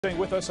Staying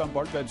with us, I'm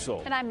Bart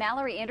Bedsole. And I'm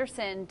Mallory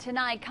Anderson.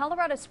 Tonight,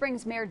 Colorado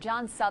Springs Mayor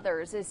John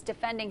Suthers is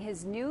defending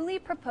his newly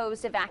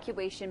proposed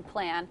evacuation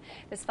plan.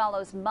 This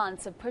follows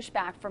months of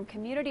pushback from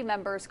community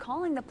members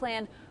calling the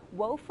plan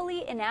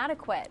woefully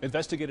inadequate.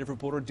 Investigative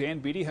reporter Dan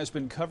Beatty has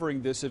been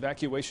covering this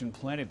evacuation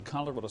plan in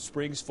Colorado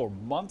Springs for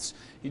months.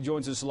 He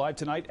joins us live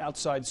tonight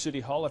outside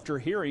City Hall after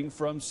hearing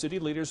from city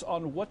leaders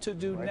on what to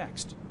do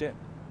next. Dan.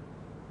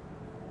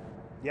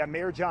 Yeah,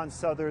 Mayor John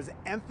Suthers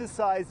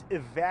emphasized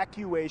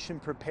evacuation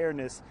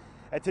preparedness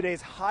at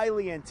today's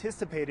highly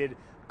anticipated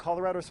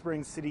Colorado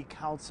Springs City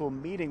Council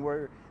meeting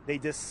where they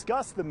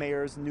discussed the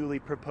mayor's newly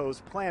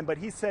proposed plan. But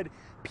he said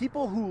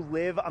people who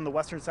live on the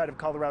western side of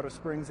Colorado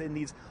Springs in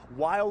these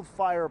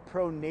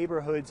wildfire-prone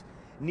neighborhoods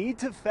need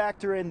to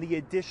factor in the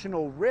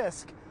additional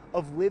risk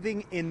of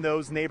living in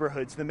those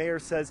neighborhoods. The mayor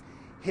says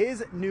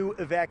his new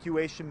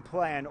evacuation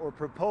plan or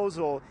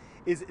proposal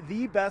is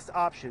the best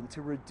option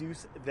to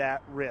reduce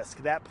that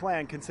risk. That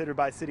plan, considered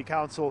by City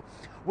Council,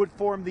 would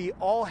form the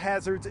all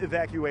hazards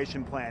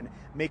evacuation plan,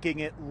 making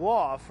it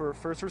law for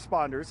first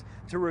responders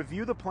to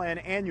review the plan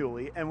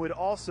annually, and would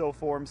also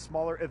form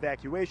smaller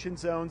evacuation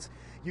zones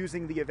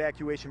using the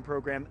evacuation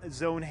program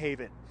Zone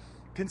Haven.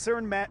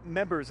 Concerned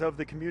members of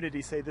the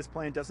community say this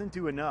plan doesn't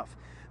do enough.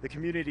 The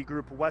community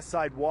group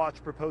Westside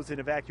Watch proposed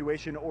an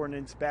evacuation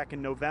ordinance back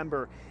in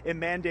November. It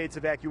mandates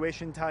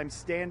evacuation time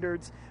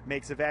standards,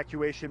 makes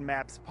evacuation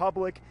maps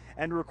public,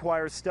 and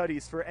requires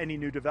studies for any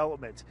new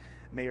development.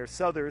 Mayor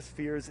Suthers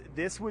fears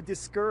this would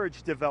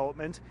discourage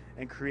development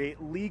and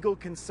create legal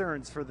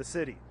concerns for the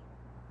city.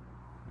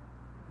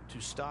 To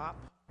stop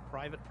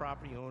private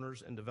property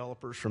owners and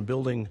developers from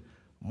building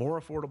more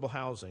affordable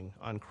housing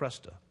on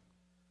Cresta,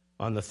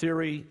 on the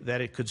theory that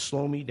it could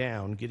slow me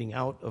down getting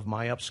out of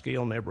my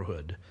upscale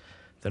neighborhood,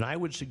 then I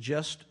would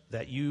suggest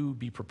that you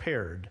be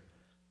prepared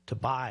to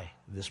buy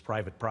this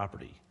private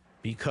property,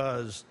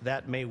 because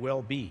that may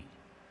well be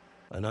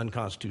an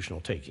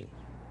unconstitutional taking.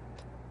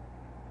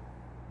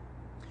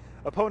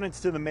 Opponents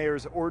to the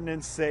mayor's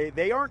ordinance say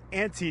they aren't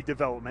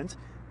anti-development.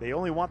 They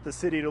only want the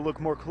city to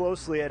look more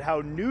closely at how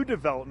new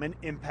development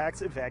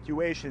impacts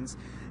evacuations.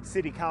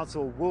 City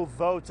Council will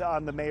vote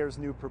on the mayor's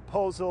new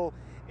proposal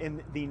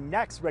in the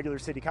next regular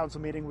City Council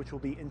meeting, which will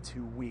be in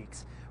 2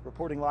 weeks.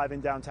 Reporting live in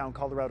downtown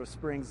Colorado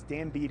Springs,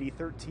 Dan Beatty,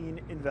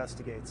 13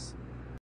 Investigates.